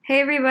Hey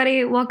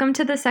everybody, welcome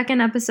to the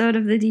second episode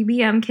of the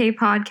DBMK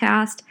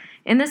podcast.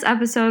 In this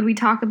episode, we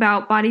talk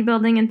about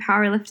bodybuilding and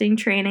powerlifting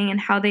training and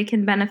how they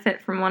can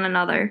benefit from one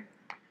another.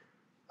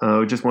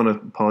 We just want to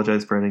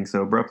apologize for ending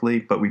so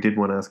abruptly, but we did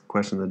want to ask a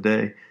question of the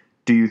day.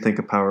 Do you think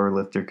a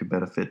powerlifter could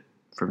benefit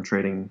from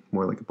training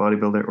more like a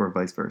bodybuilder or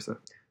vice versa?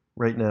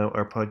 Right now,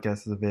 our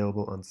podcast is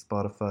available on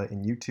Spotify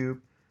and YouTube,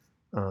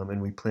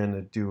 and we plan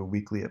to do a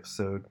weekly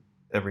episode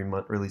every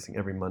month, releasing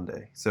every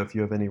Monday. So if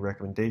you have any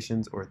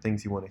recommendations or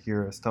things you want to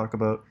hear us talk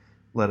about,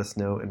 let us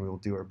know, and we will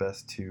do our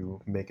best to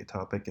make a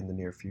topic in the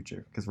near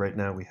future. Because right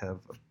now we have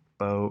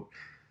about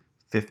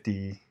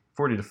 40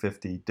 to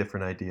 50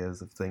 different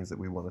ideas of things that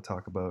we want to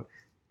talk about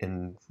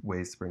in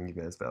ways to bring you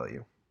guys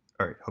value.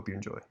 All right, hope you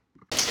enjoy.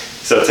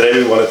 So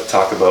today we wanted to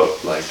talk about,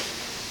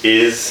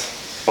 is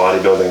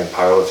bodybuilding and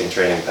powerlifting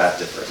training that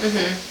different?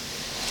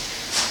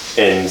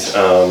 Mm-hmm. And,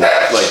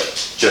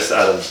 just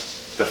out of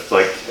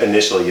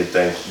initially you'd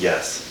think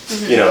yes.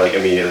 Mm-hmm.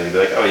 Immediately you'd be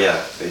like, oh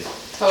yeah, they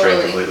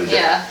train completely different.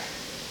 Yeah.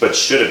 But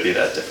should it be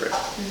that different?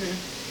 Mm-hmm.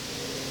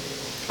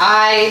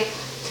 I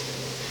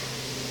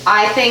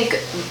think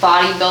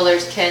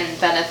bodybuilders can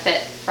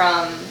benefit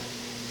from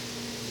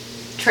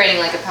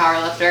training like a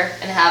powerlifter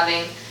and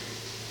having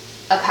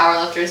a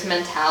powerlifter's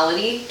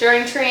mentality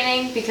during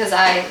training, because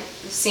I've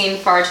seen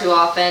far too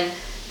often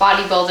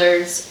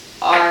bodybuilders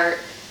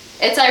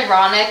it's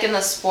ironic in the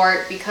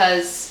sport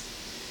because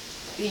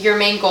your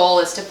main goal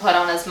is to put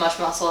on as much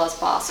muscle as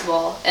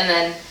possible, and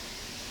then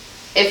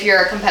if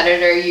you're a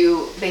competitor,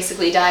 you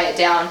basically diet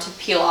down to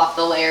peel off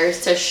the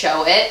layers to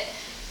show it.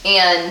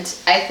 And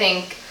I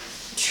think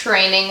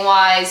training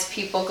wise,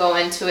 people go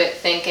into it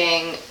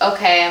thinking,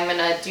 okay, I'm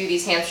gonna do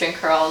these hamstring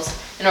curls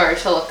in order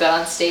to look good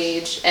on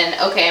stage, and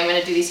okay, I'm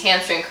gonna do these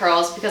hamstring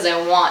curls because I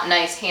want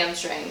nice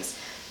hamstrings,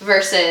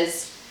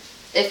 versus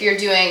if you're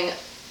doing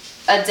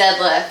a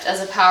deadlift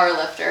as a power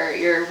lifter,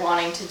 you're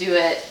wanting to do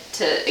it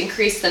to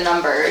increase the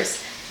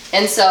numbers.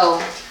 And so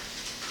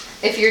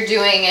if you're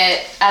doing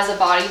it as a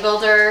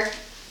bodybuilder,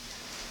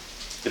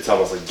 it's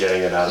almost like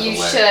getting it out of the way.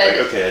 You should.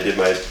 Okay, I did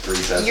my 3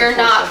 sets. You're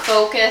not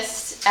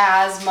focused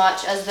as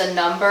much as the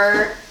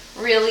number,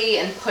 really,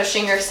 and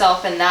pushing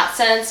yourself in that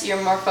sense.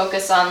 You're more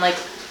focused on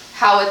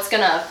how it's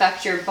gonna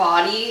affect your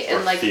body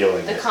and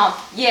feeling the it.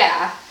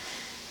 Yeah,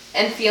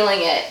 and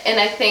feeling it. And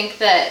I think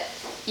that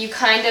you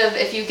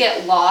if you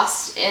get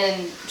lost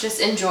in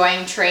just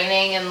enjoying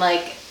training and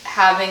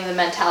having the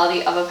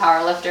mentality of a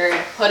powerlifter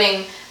and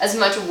putting as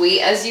much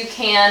weight as you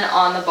can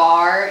on the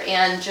bar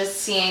and just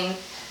seeing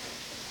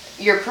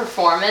your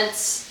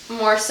performance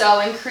more so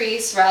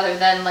increase rather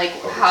than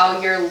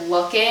how you're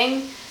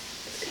looking,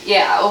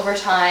 over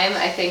time,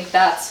 I think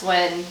that's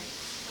when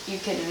you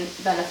can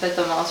benefit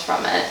the most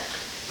from it.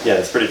 Yeah,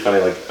 it's pretty funny,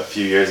 a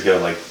few years ago,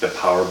 the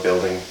power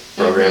building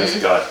programs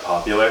got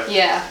popular.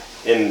 Yeah.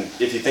 And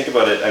if you think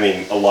about it,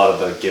 a lot of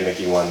the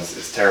gimmicky ones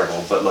is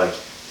terrible, but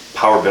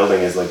power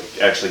building is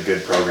actually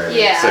good programming.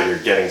 Yeah. So you're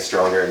getting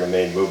stronger in the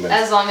main movements.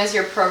 As long as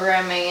you're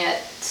programming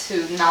it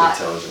to not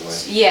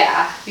intelligently.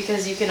 Yeah,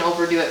 because you can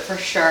overdo it for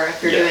sure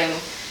if you're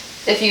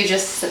if you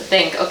just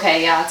think,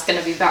 okay, it's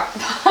gonna be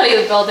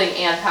bodybuilding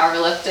and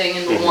powerlifting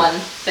in one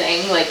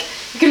thing,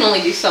 you can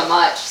only do so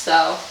much.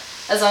 So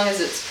as long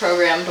as it's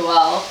programmed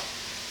well,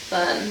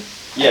 then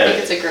I think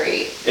it's a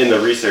great. And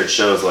the research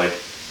shows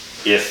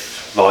if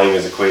volume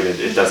is equated,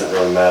 it doesn't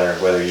really matter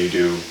whether you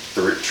do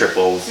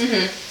triples,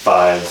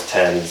 5s,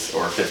 10s,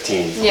 or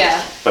 15s.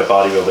 Yeah. But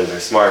bodybuilders are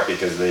smart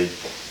because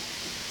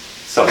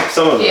some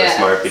of them are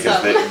smart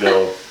because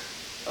they'll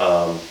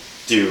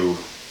do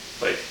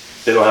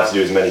they don't have to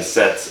do as many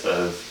sets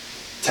of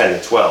 10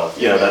 to 12.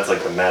 You know, that's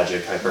the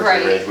magic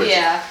hypertrophy range. Which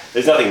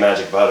there's nothing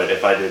magic about it.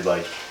 If I did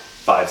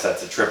 5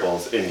 sets of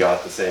triples and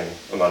got the same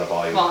amount of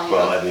volume.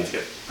 Well, I'd need to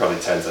get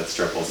probably 10 sets of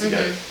triples to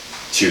get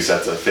 2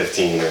 sets of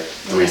 15 or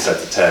 3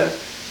 sets of 10.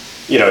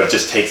 You know, it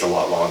just takes a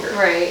lot longer.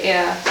 Right,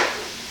 yeah.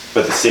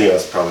 But the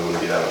stimulus probably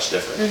wouldn't be that much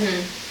different.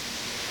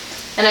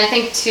 And I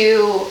think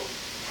too,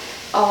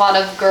 a lot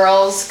of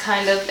girls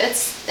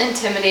it's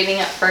intimidating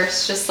at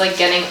first, just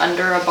getting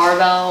under a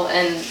barbell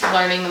and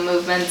learning the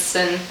movements.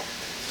 And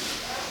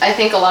I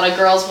think a lot of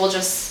girls will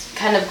just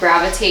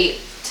gravitate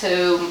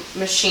to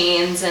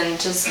machines and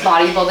just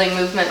bodybuilding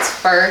movements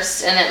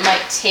first. And it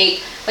might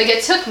take,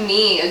 it took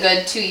me a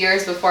good 2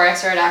 years before I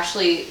started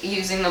actually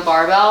using the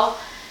barbell.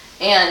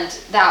 And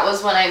that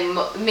was when I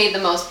made the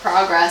most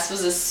progress,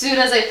 was as soon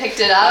as I picked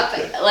it up,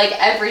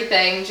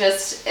 everything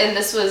just, and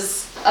this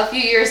was a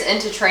few years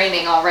into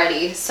training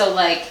already. So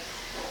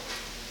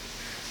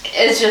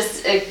it's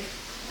just,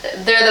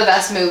 they're the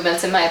best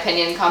movements in my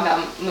opinion,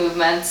 compound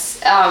movements.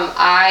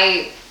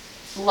 I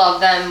love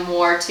them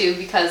more too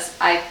because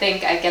I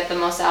think I get the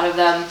most out of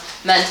them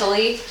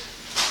mentally.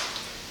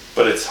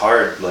 But it's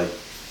hard,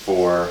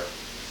 for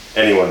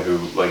anyone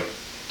who,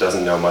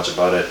 doesn't know much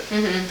about it.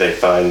 They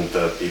find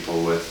the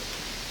people with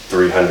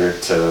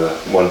 300 to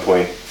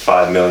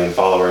 1.5 million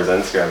followers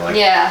on Instagram,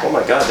 oh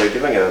my god, they're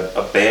doing a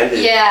banded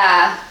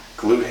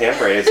glute ham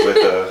raise with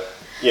a,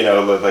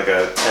 with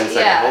a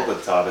 10-second hold at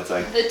the top. It's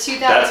the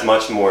 2000, that's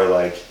much more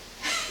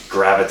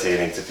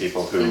gravitating to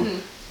people who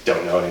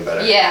don't know any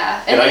better.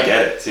 Yeah. And I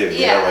get it too.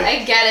 Yeah, you know,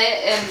 I get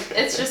it, and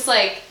it's just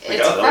like,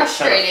 it's oh,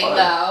 frustrating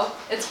though.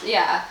 It's,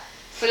 yeah.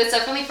 But it's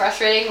definitely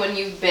frustrating when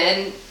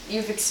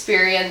you've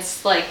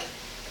experienced like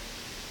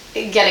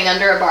getting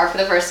under a bar for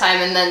the first time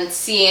and then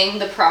seeing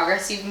the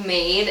progress you've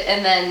made,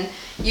 and then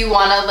you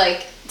want to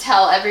like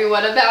tell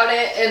everyone about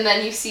it, and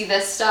then you see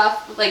this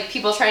stuff, like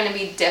people trying to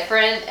be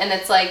different, and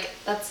it's like,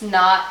 that's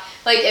not,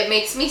 like, it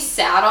makes me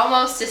sad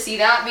almost to see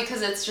that,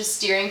 because it's just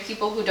steering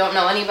people who don't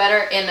know any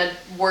better in a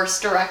worse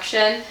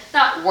direction.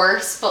 Not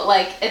worse, but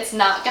like, it's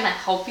not gonna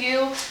help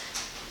you.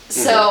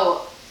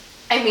 So,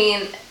 I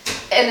mean,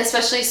 and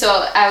especially,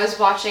 so I was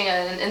watching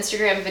an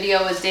Instagram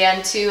video with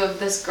Dan too, of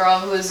this girl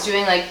who was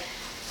doing like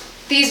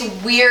these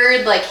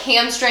weird like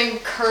hamstring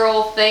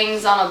curl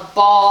things on a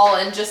ball,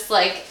 and just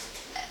like,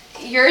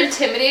 you're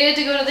intimidated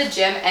to go to the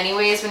gym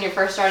anyways when you're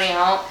first starting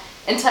out,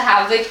 and to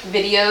have like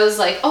videos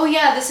like, oh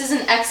yeah, this is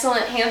an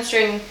excellent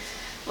hamstring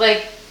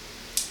like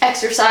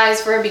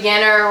exercise for a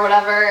beginner or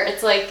whatever.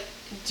 It's like,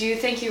 do you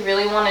think you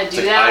really want to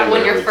do that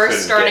when you're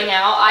first starting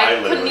out?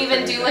 I couldn't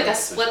even do like a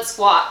split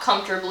squat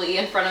comfortably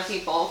in front of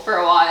people for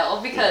a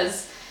while,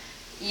 because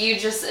you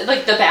just,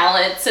 like, the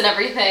balance and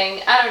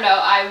everything. I don't know,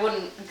 I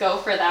wouldn't go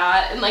for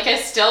that, and like I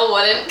still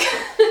wouldn't.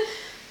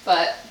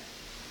 But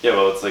yeah,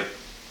 well, it's like,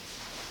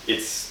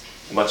 it's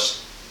much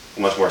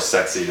more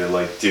sexy to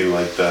like do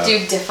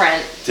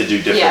different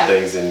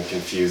things and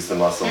confuse the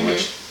muscle,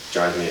 which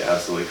drives me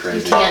absolutely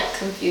crazy. You can't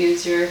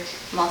confuse your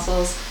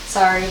muscles,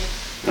 sorry.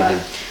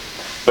 But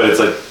but it's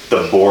like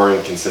the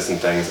boring, consistent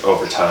things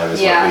over time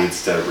is what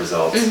leads to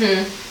results.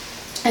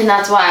 And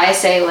that's why I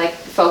say, like,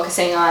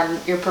 focusing on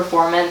your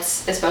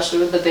performance, especially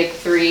with the big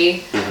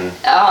three.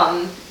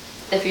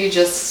 If you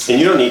just, and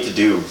you don't need to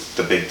do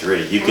the big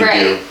three. You can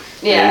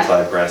do an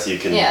incline press. You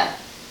can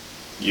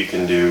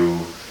do.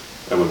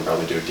 I wouldn't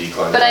probably do a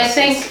decline. But I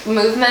think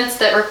movements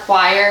that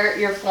require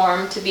your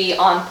form to be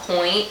on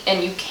point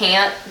and you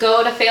can't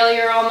go to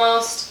failure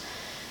almost,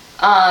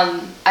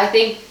 I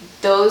think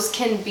those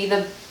can be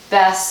the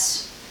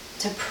best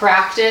to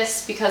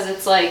practice, because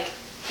it's like,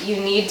 you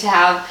need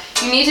to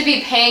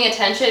be paying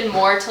attention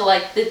more to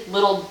like the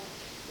little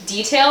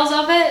details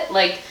of it.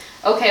 Like,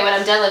 okay, when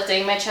I'm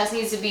deadlifting, my chest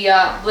needs to be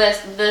up,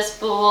 this,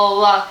 blah, blah,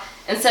 blah.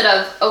 Instead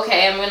of,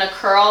 okay, I'm gonna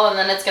curl and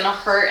then it's gonna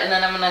hurt and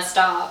then I'm gonna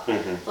stop.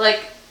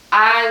 Like,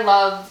 I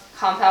love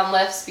compound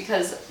lifts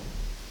because,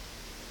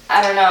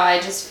 I don't know, I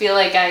just feel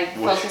like I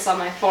focus on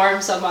my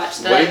form so much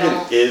that I don't.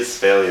 What even is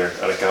failure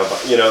at a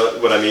compound? You know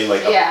what I mean?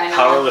 Like,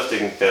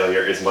 powerlifting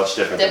failure is much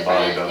different than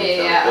bodybuilding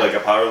failure. Like,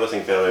 a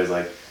powerlifting failure is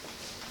like,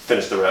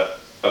 finish the rep,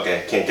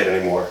 okay, can't get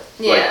any more.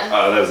 Like,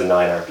 that was a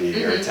 9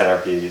 RP or a 10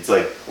 RP. It's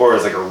like, or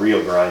it's like a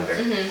real grinder.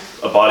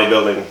 A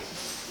bodybuilding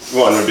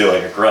one would be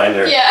like a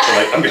grinder. So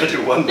like, I'm gonna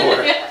do one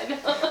more. I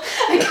know.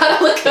 I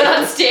gotta look good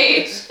on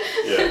stage.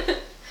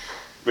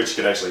 Which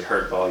could actually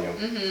hurt volume.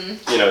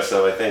 You know,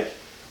 so I think,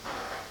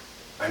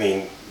 I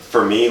mean,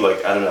 for me,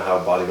 like, I don't know how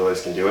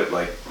bodybuilders can do it.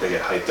 Like, they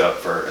get hyped up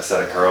for a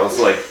set of curls.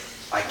 Like,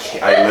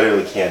 I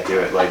literally can't do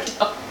it. Like,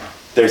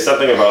 there's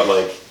something about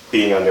like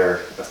being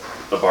under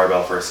a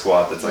barbell for a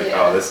squat that's like,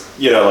 oh, this,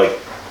 you know, like,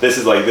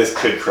 this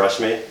could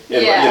crush me.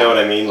 You know what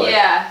I mean? Like,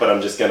 but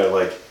I'm just gonna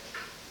like,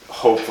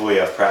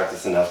 hopefully I've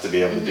practiced enough to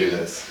be able to do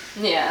this.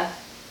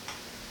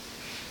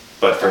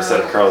 But for a set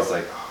of curls,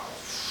 like,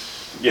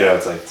 you know,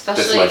 it's like,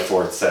 this is my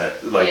 4th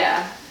set. Like,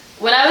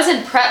 when I was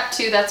in prep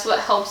too, that's what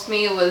helped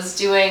me, was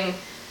doing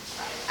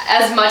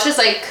as much as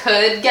I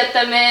could get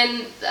them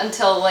in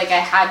until like I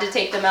had to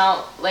take them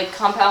out. Like,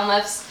 compound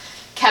lifts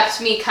kept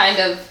me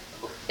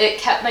it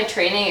kept my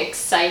training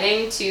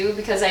exciting too,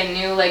 because I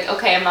knew like,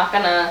 okay, I'm not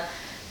gonna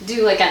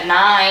do like a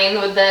 9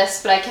 with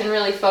this, but I can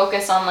really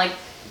focus on like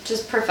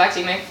just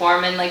perfecting my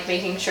form and like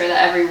making sure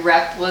that every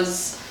rep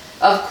was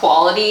of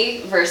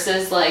quality,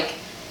 versus like,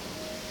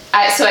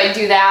 so I'd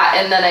do that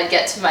and then I'd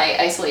get to my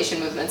isolation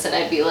movements and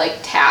I'd be like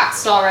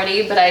taxed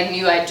already, but I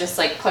knew I'd just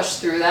like push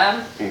through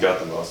them. And got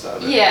the most out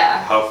of it.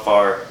 How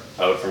far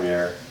out from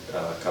your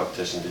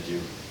competition did you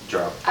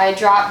drop? I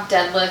dropped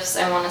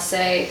deadlifts, I want to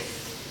say,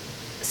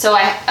 so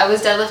I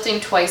was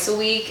deadlifting twice a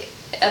week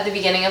at the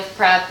beginning of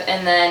prep,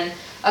 and then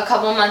a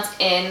couple months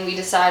in we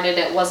decided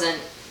it wasn't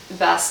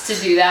best to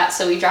do that,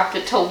 so we dropped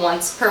it to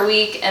once per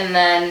week. And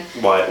then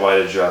why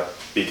did you drop?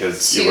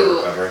 Because you were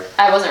recovering?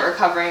 I wasn't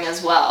recovering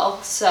as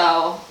well,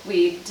 so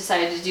we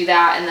decided to do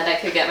that, and that I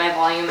could get my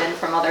volume in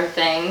from other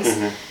things.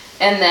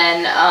 And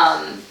then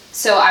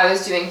so I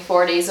was doing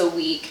 4 days a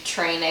week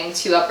training,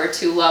 2 upper,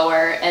 2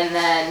 lower, and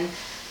then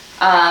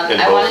and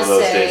both of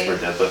those days were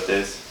deadlift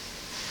days?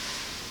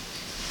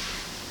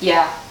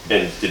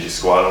 And did you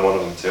squat on one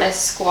of them too? I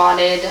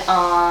squatted,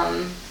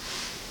 and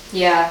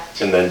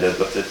then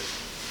deadlifted?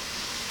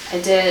 I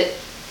did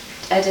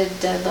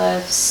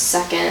deadlift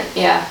second,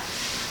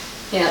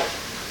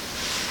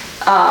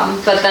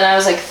 but then I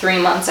was like 3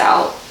 months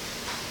out.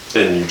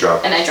 Then you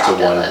dropped and I dropped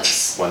to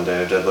deadlifts. one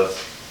day of deadlift?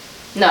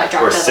 No, I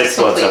dropped deadlifts. Or 6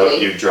 months completely.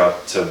 out, you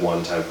dropped to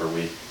 1 time per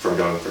week from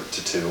going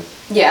to 2.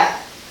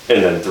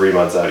 And then 3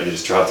 months out, you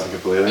just dropped them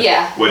completely?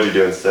 Yeah. What'd you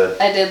do instead?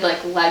 I did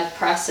like leg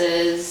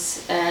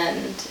presses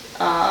and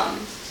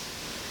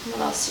what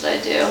else did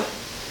I do?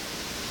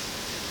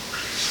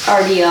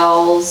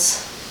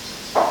 RDLs,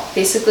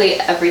 basically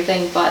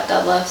everything but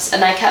deadlifts.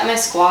 And I kept my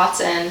squats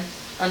in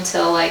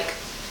until like,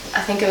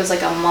 I think it was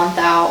like a month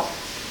out.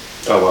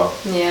 Oh wow.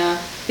 Yeah,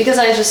 because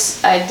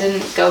I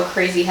didn't go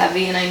crazy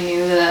heavy and I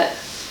knew that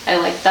I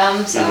liked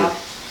them, so.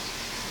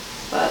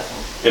 But.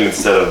 And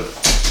instead of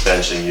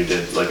benching, you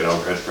did like an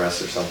overhead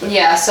press or something?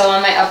 Yeah, so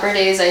on my upper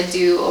days I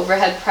do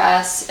overhead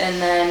press,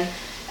 and then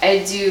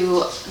I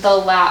do the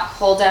lat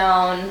pull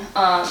down,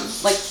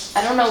 like,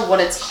 I don't know what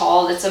it's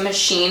called, it's a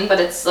machine, but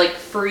it's like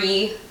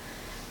free,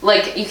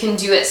 like you can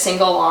do it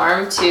single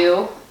arm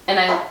too, and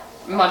I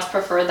much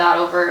prefer that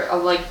over a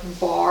like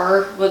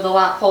bar with the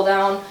lat pull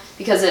down,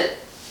 because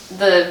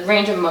the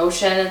range of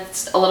motion,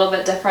 it's a little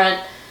bit different.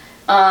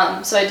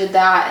 So I did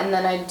that, and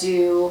then I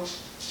do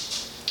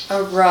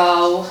a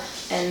row,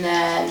 and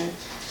then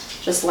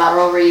just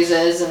lateral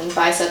raises and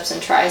biceps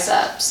and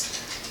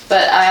triceps.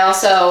 But I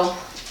also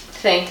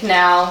think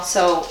now,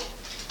 so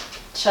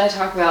should I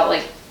talk about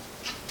like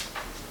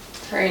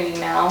training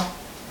now,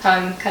 how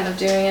I'm kind of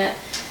doing it?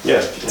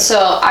 Yeah.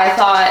 So I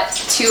thought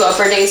 2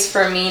 upper days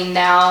for me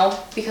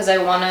now, because I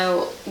want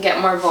to get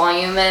more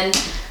volume in.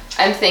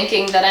 I'm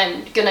thinking that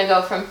I'm gonna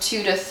go from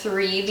 2 to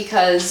 3,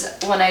 because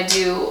when I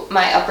do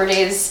my upper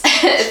days,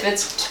 if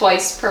it's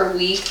twice per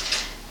week,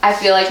 I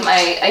feel like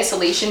my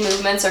isolation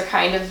movements are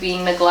kind of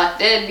being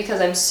neglected because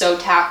I'm so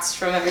taxed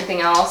from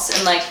everything else.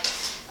 And like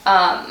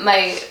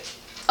my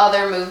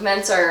other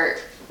movements are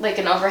like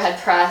an overhead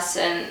press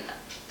and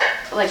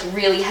like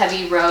really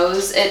heavy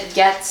rows. It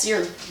gets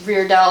your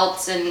rear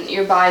delts and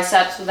your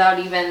biceps without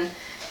even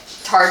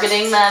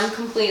targeting them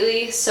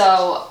completely.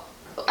 So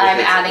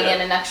I'm adding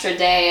in an extra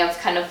day of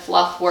kind of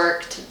fluff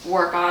work to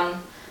work on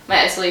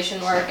my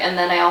isolation work. And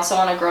then I also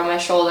want to grow my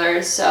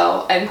shoulders.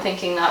 So I'm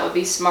thinking that would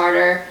be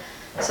smarter.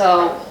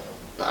 So,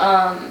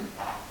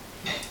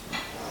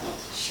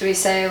 should we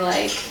say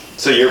like?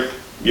 So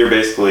you're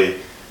basically,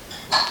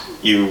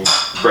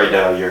 right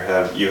now you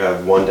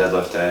have 1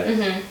 deadlift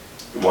day,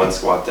 1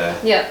 squat day.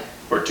 Yep.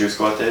 Or 2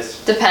 squat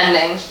days.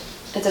 Depending,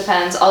 it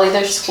depends. I'll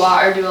either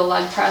squat or do a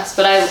leg press,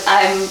 but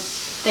I'm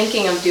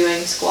thinking of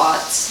doing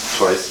squats.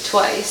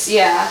 Twice,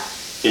 yeah.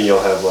 And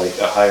you'll have like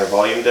a higher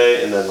volume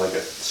day and then like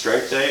a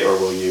strength day, or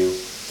will you?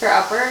 For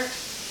upper.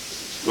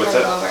 What's or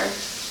that? Lower.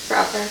 For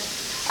upper.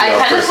 No, I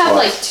kind of have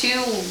squats.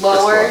 like 2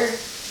 lower.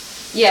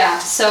 Yeah,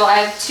 so I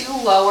have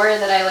 2 lower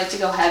that I like to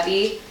go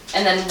heavy,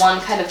 and then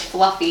 1 kind of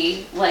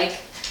fluffy, like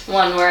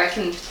one where I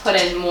can put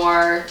in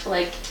more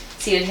like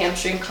seated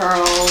hamstring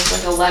curls,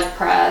 like a leg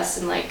press,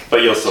 and like.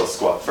 But you'll still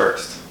squat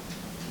first.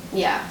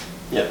 Yeah.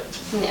 Yeah.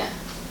 Yeah.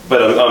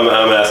 But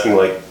I'm asking,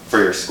 like, for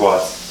your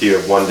squats, do you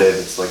have 1 day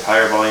that's like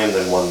higher volume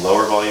than 1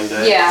 lower volume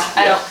day? Yeah,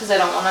 I don't, because I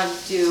don't want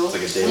to do. It's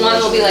like a daily one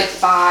will be like undulated.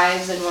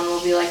 5s and 1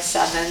 will be like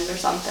 7s or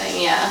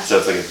something. Yeah. So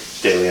it's like a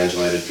daily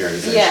undulated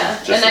periodization. Yeah,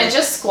 and like, I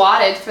just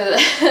squatted for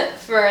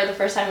the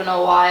first time in a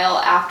while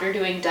after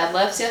doing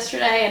deadlifts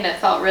yesterday, and it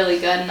felt really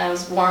good, and I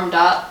was warmed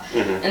up.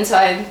 And so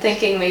I'm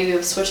thinking maybe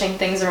of switching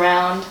things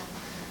around.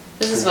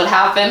 This is what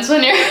happens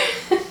when you're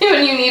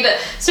when you need a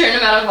certain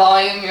amount of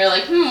volume. You're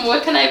like,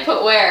 what can I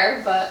put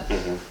where? But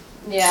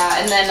yeah,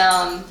 and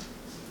then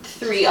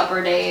 3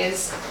 upper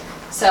days,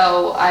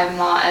 so I'm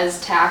not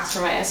as taxed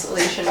for my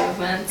isolation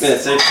movements. And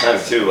it saves time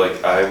too.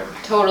 Like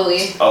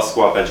I'll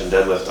squat, bench, and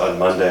deadlift on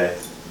Monday.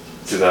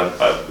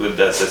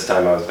 That's this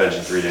time I was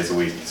benching 3 days a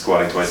week,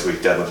 squatting twice a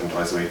week, deadlifting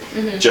twice a week.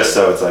 Just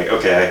so it's like,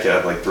 okay, I can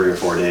have like 3 or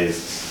 4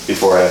 days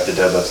before I have to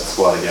deadlift and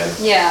squat again.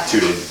 Yeah. 2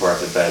 days before I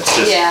have to bench.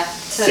 Just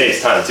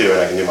saves time too,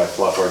 and I can do my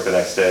fluff work the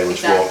next day,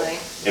 which won't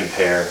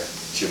impair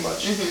too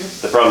much.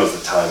 The problem is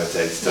the time it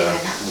takes to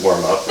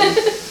warm up and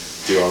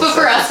do all the But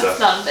for us, stuff. it's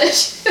not an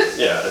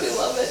issue. Yeah, We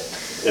love it.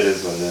 It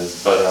is what it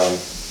is. But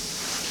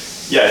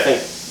yeah, I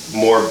think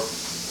more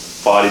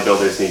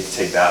bodybuilders need to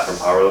take that from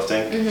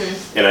powerlifting,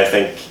 and I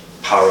think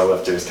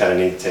powerlifters kind of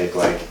need to take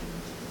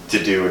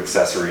to do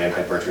accessory and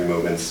hypertrophy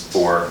movements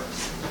for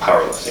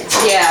powerlifting.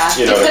 Yeah,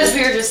 you know because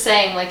we were just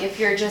saying, like, if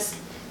you're just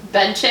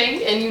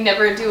benching and you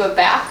never do a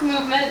back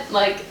movement,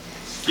 like,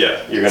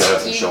 yeah, you're gonna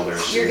have some shoulder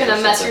issues. You're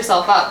gonna mess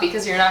yourself up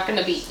because you're not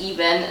gonna be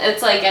even.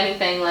 It's like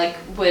anything, like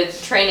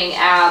with training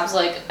abs,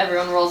 like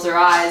everyone rolls their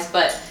eyes,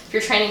 but if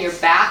you're training your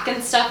back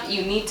and stuff,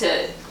 you need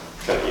to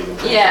kind of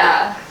even.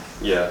 Yeah.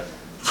 Yeah,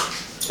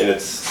 and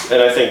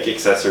I think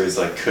accessories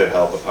could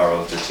help a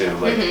powerlifter too.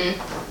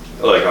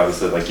 Like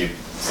obviously, like you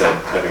said,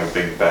 having a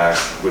big back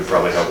would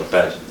probably help with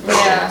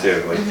benching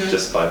too,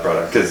 just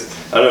byproduct. Because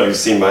I don't know if you've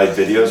seen my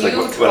videos,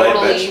 when I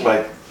bench,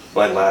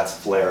 my lats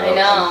flare out. I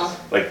know.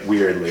 And,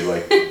 weirdly,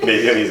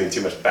 maybe I'm using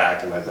too much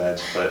back in my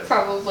bench, but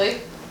probably.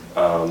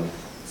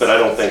 But I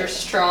don't think you're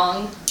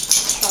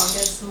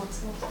strongest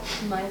muscle,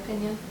 in my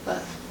opinion.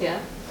 But yeah.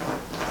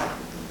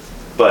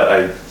 But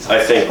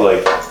I think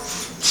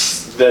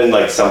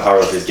then some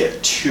powerlifters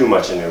get too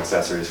much into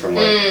accessories from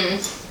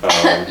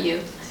you.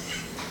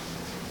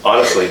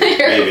 Honestly,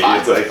 maybe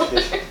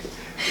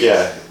it's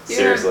yeah.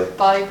 Seriously.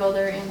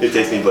 Bodybuilder and it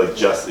takes me like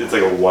it's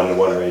like a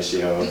 1-to-1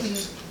 ratio of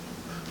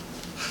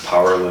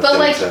powerlifting But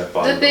like to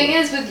bodybuilding. the thing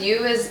is with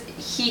you is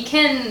he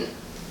can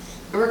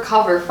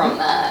recover from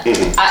that.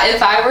 Mhm.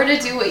 If I were to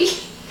do what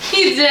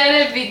he did,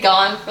 I'd be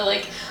gone for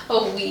like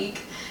a week.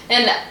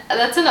 And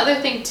that's another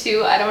thing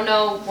too. I don't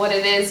know what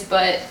it is,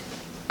 but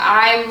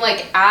I'm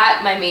like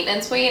at my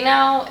maintenance weight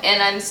now,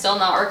 and I'm still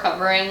not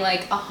recovering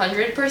like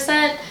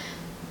 100%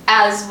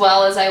 as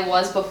well as I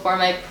was before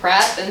my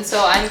prep. And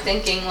so I'm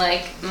thinking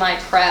like my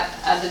prep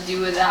had to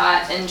do with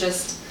that and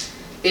just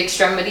the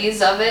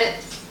extremities of it.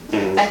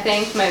 Mhm. I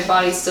think my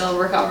body's still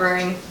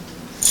recovering.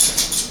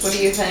 What do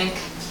you think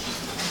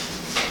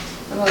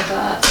about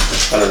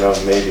that? I don't know,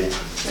 maybe.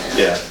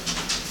 Yeah.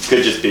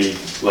 Could just be,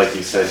 like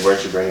you said,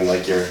 weren't you bringing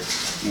like your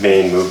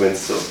main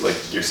movements, so like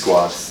your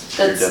squats,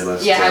 your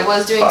deadlifts? Yeah, I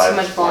was doing too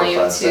much 4 or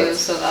volume 5 too, sets.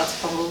 so that's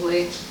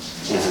probably.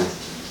 Mhm.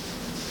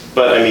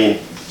 But I mean,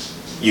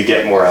 you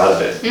get more out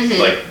of it. Mhm.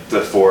 Like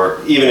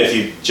even if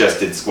you just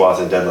did squats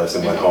and deadlifts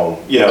and went home,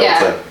 you know, Yeah.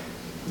 it's like,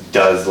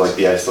 does like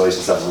the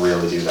isolation stuff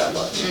really do that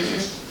much?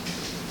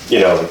 You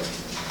know, like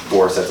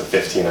 4 sets of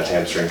 15 on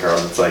hamstring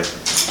curls. It's like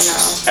I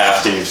know.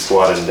 after you've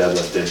squatted and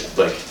deadlifted,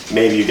 like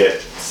maybe you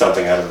get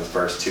something out of the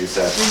first 2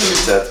 sets, 3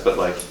 sets, but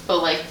like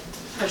But like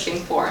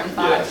pushing 4 and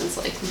 5 Yeah. is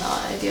like not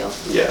ideal.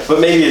 yeah. But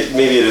maybe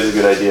it is a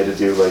good idea to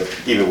do like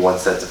even 1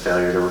 set to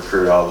failure to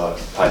recruit all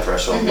the high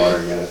threshold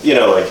motor units. You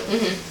know, like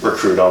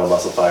recruit all the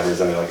muscle fibers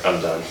and be like,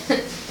 I'm done. Yeah.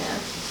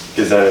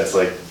 Because then it's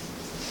like,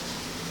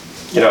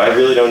 you know, I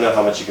really don't know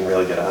how much you can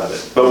really get out of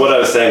it. But what I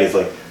was saying is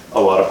like a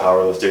lot of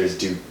powerlifters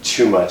do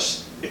too much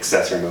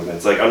accessory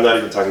movements. Like I'm not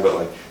even talking about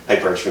like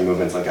hypertrophy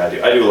movements like I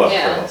do. I do a lot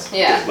Yeah, of curls.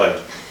 yeah.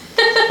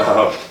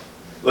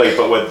 Like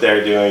but what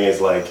they're doing is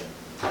like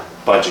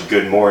a bunch of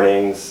good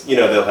mornings. You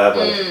know, they'll have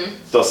like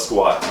they'll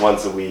squat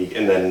once a week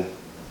and then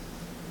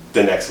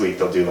the next week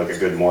they'll do like a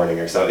good morning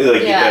or something.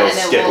 Like Yeah, they'll and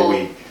it skip a will-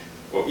 week.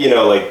 You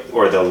know, like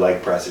or they'll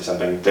leg press or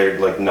something. They're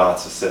like not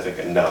specific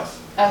enough.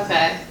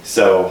 Okay.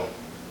 So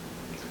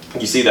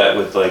you see that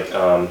with like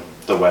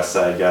the West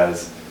Side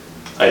guys,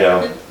 I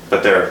know,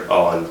 but they're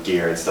all on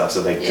gear and stuff,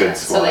 so they Yeah. could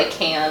squat. So they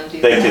can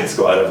do They that. could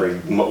squat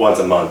once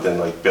a month and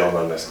like build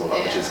on their squat,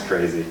 which is Yeah.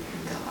 crazy.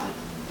 God.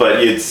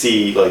 But you'd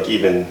see like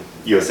even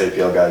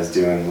USAPL guys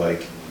doing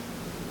like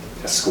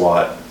a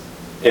squat,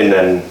 and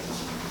then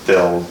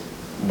they'll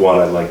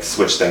want to like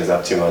switch things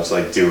up too much,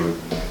 like do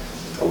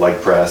a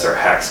leg press or a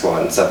hack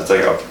squat and stuff. It's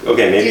like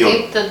okay, maybe Do you you'll.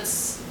 think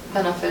that's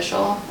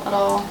beneficial at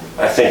all?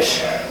 I think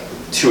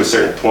to a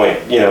certain point,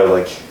 you know,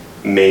 like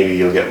maybe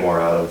you'll get more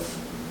out of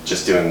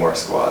just doing more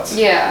squats.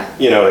 Yeah.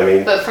 You know what I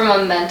mean? But from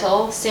a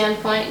mental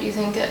standpoint, you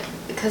think it,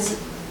 because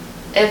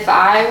if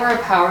I were a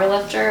power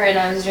lifter and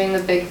I was doing the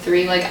big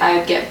 3, like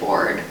I'd get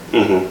bored.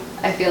 Mm-hmm.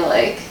 I feel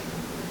like.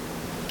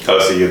 Oh,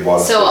 so you'd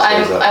want to So switch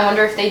things up. I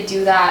wonder if they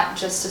do that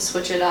just to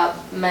switch it up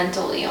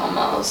mentally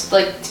almost,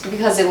 like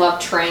because they love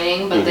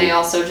training, but they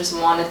also just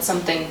wanted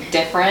something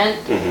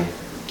different. Mhm.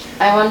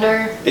 I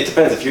wonder. It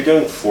depends. If you're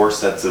doing 4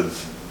 sets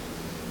of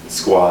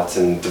squats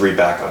and 3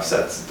 back off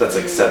sets, that's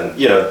like 7.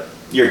 You know,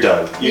 you're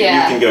done. You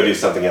Yeah. can go do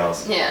something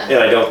else. Yeah. And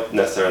I don't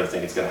necessarily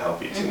think it's going to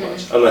help you too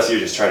much, unless you're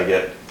just trying to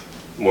get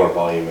more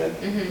volume in,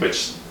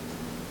 which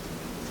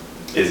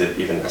is it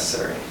even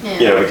necessary? Yeah.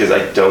 You know, because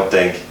I don't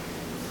think.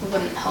 It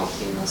wouldn't help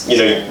you You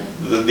necessarily.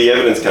 know, the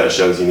evidence kind of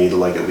shows you need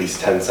like at least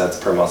 10 sets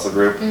per muscle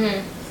group,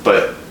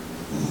 but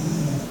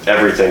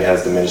everything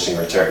has diminishing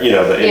return. You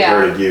know, the Yeah.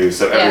 inverted U,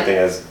 so everything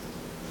has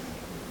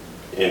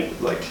in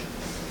like,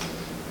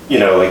 you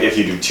know, like if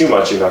you do too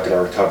much, you're not going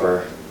to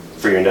recover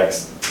for your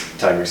next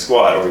time you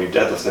squat or you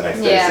deadlift the next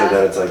day. Yeah. So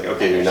then it's like,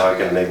 okay, you're not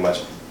going to make much.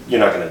 You're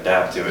not going to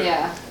adapt to it.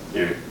 Yeah.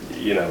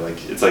 You know,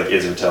 like it's like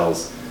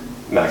Isertel's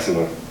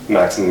maximum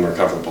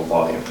recoverable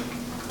volume.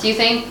 Do you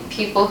think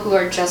people who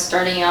are just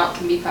starting out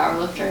can be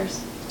powerlifters?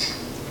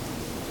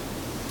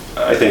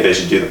 I think they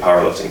should do the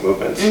powerlifting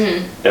movements.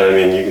 And I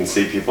mean, you can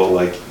see people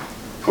like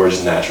who are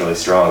just naturally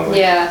strong. Like,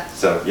 Yeah.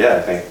 So yeah,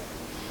 I think.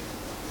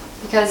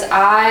 Because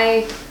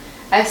I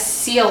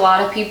see a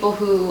lot of people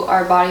who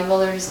are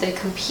bodybuilders, they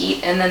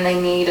compete and then they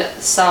need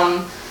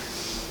some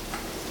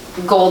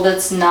goal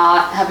that's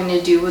not having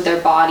to do with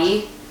their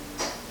body.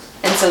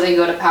 And so they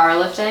go to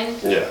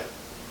powerlifting. Yeah,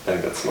 I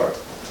think that's smart.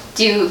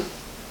 Do you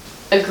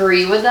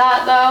agree with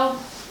that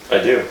though?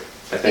 I do.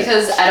 I think.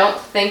 Because I don't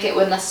think it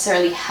would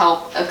necessarily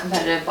help a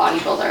competitive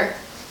bodybuilder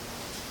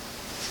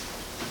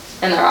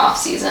in their off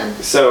season.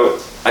 So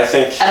I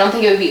think. I don't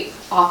think it would be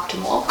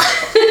optimal,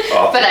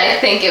 but I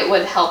think it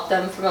would help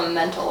them from a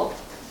mental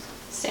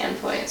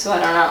standpoint. So I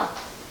don't know.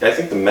 I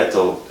think the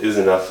mental is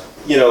enough.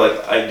 You know,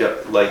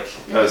 like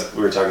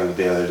we were talking about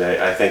the other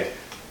day. I think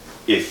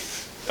if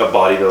a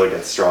bodybuilder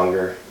gets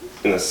stronger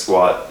in the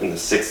squat in the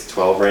 6 to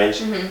 12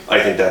 range,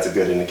 I think that's a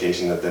good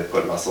indication that they've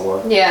put muscle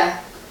on. Yeah.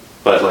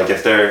 But like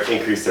if they're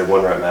increase their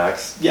 1 rep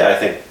max,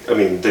 yeah, I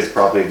mean, there's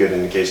probably a good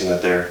indication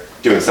that they're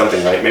doing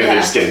something right. Maybe they're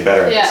just getting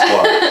better at the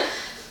squat.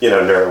 You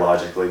know,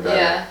 neurologically better.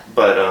 Yeah.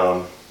 But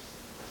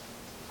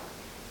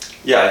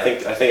yeah, I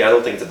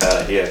don't think it's a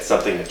bad idea. It's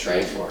something to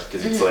train for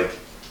because it's like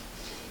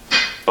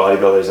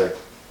bodybuilders are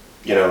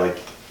you know, like,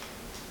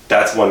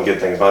 that's one good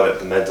thing about it,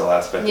 the mental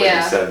aspect. Like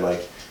Yeah. you said,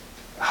 like,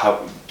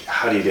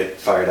 how do you get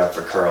fired up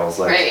for curls?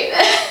 Like,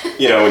 Right.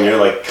 you know, when you're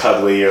like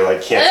cuddly or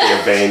like can't see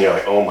a vein, you're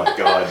like, oh my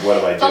god, what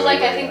am I doing? But like,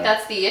 I right think now?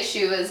 that's the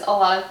issue is a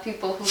lot of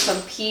people who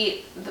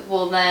compete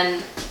will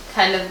then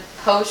kind of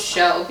post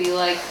show be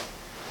like,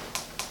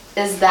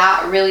 is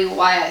that really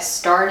why I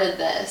started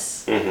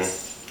this?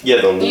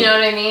 Yeah, they'll need. You know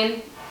what I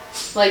mean?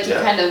 Like you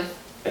Yeah. kind of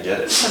I get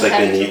it. Like they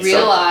sometimes need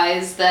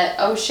realize that,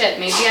 oh shit,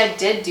 maybe I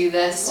did do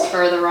this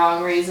for the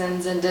wrong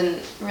reasons and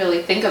didn't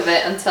really think of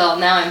it until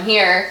now I'm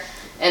here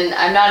and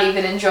I'm not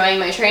even enjoying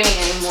my training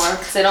anymore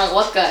because I don't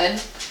look good.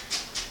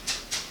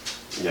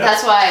 something. Yeah.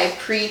 That's why I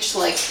preach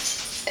like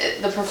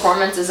the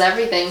performance is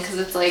everything, because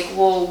it's like,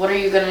 well, what are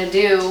you gonna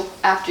do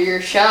after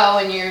your show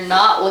and you're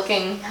not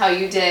looking how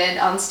you did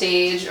on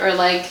stage or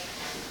like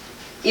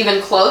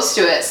even close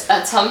to it?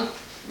 At some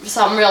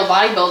real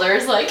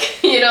bodybuilders,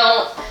 like, you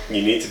don't.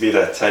 You need to be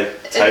that type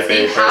You A have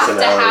to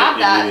personality. have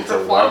that you need to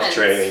love performance.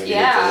 training. You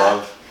Yeah. need to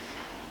love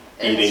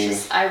And eating. it's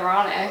just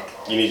ironic.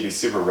 You need to be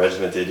super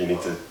regimented. You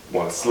need to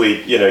want to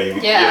sleep. You know, you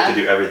Yeah. have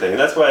to do everything. And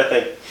that's why I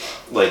think,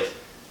 like,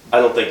 I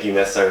don't think you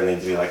necessarily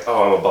need to be like,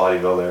 oh, I'm a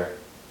bodybuilder.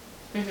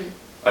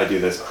 I do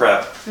this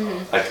prep.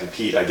 I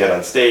compete. I get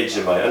on stage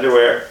in my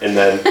underwear, and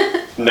then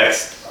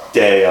next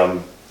day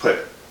I'm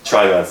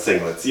trying on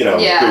singlets. You know,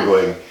 Yeah.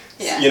 Googling.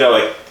 Yeah. You know,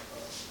 like,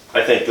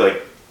 I think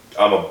like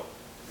I'm a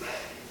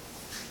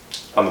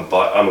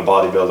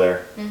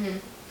bodybuilder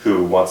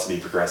who wants to be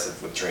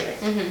progressive with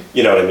training.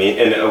 You know what I mean?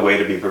 And a way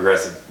to be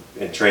progressive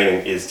in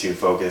training is to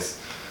focus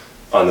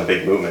on the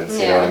big movements.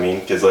 You know what I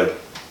mean? Because like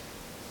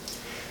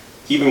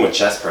even with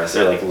chest press,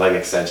 they're like leg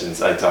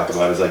extensions. I talk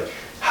about is like,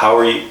 how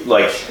are you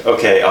like?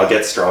 Okay, I'll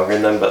get stronger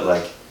in them, but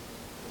like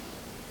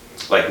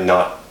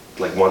not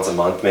like once a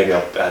month. Maybe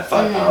I'll add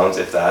 5 pounds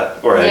if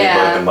that, or I need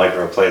like the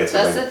micro plates.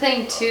 That's like, the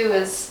thing too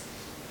is.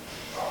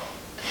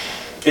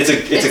 It's a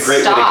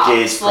great way to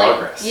gauge like,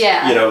 progress.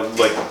 yeah. You know,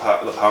 like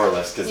the power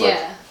lifts, because like,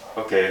 Yeah.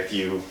 okay, if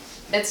you.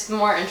 It's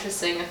more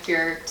interesting if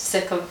you're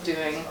sick of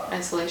doing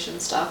isolation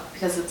stuff,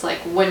 because it's like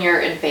when you're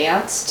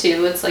advanced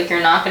too, it's like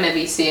you're not going to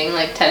be seeing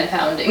like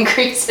 10-pound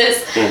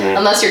increases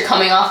unless you're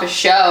coming off a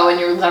show and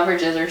your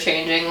leverages are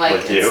changing.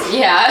 Like you.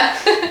 Yeah.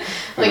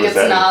 Like it's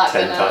not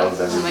 10 gonna. pounds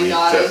every Oh my week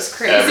god, to it was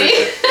crazy.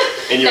 everything.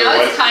 And you're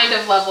Now it's kind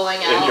of leveling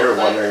out. And you're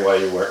but wondering why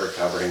you weren't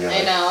recovering. You're I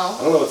like, know.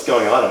 I don't know what's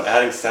going on. I'm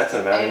adding sets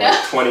and I'm adding know.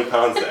 like 20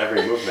 pounds to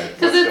every movement.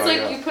 Because What's it's going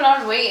like on? you put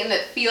on weight and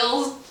it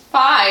feels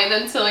fine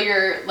until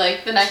you're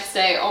like the next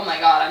day, oh my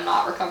god, I'm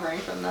not recovering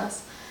from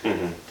this.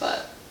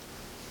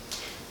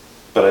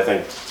 But I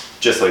think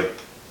just like,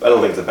 I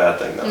don't think it's a bad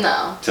thing though.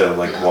 No. To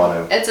like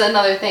want to. It's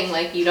another thing,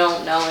 like you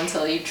don't know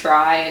until you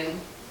try and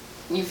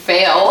you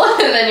fail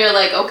and then you're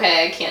like,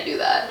 okay, I can't do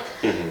that.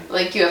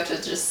 Like you have to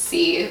just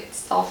see,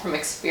 it's all from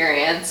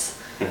experience.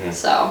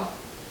 So.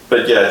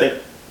 But yeah,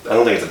 I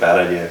don't think it's a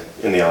bad idea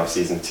in the off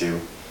season to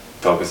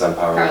focus on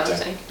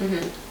powerlifting.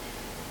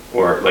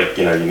 Or like,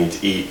 you know, you need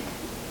to eat.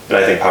 And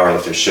I think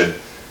powerlifters should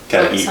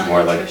kind of Focus eat on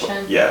more nutrition.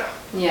 like, yeah.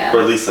 Yeah. Or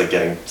at least like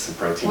getting some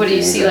protein. What do you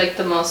beans see in. like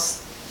the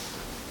most,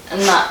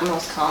 not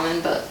most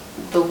common, but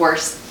the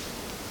worst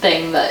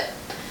thing that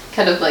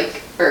kind of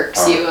like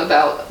irks you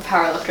about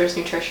powerlifters'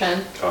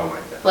 nutrition? Oh my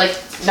god. Like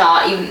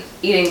not even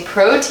eating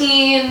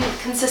protein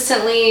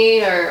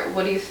consistently, or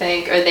what do you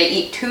think? Or they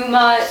eat too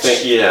much?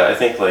 I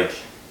think like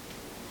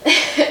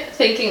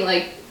Thinking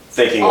like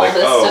thinking all like,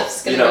 this oh,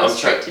 stuff's gonna you know, go I'm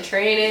straight to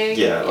training.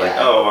 Yeah, like,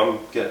 oh,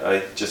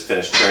 I just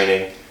finished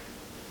training,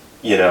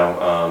 you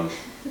know,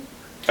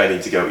 I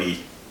need to go eat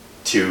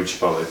 2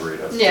 Chipotle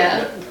burritos. Yeah.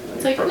 Like,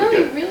 It's like, probably no,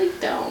 good. you really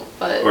don't.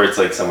 But Or it's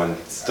like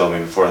someone's told me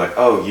before, like,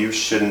 oh, you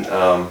shouldn't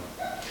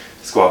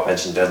squat,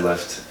 bench, and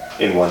deadlift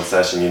in one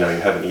session, you know,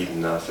 you haven't eaten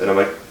enough. And I'm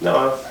like,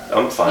 no,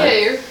 I'm fine. yeah,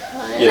 you're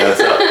fine. You know, it's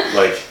not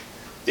like,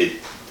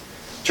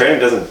 training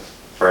doesn't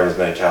burn as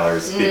many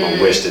calories as people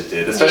wished it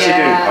did. Especially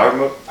doing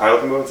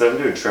powerlifting movements. I've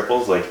been doing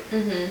triples, like,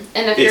 And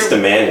if it's you're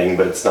demanding,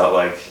 but it's not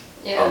like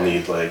Yeah. I'll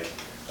need like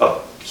a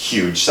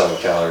huge sum of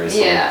calories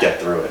to Yeah.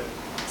 get through it.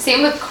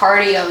 Same with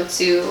cardio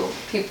too.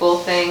 People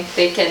think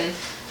they can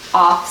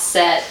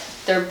offset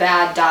their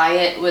bad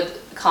diet with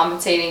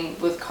compensating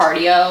with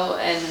cardio,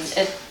 and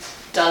it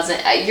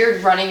doesn't. You're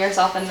running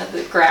yourself into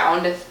the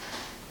ground if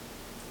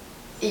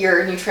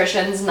your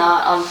nutrition's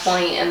not on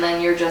point, and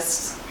then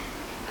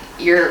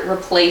you're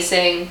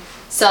replacing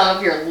some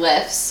of your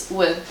lifts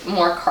with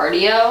more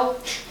cardio.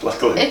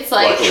 Luckily, It's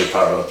like-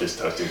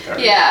 powerlifters don't do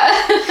cardio. Yeah,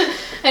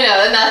 I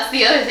know, and that's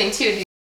the other thing too.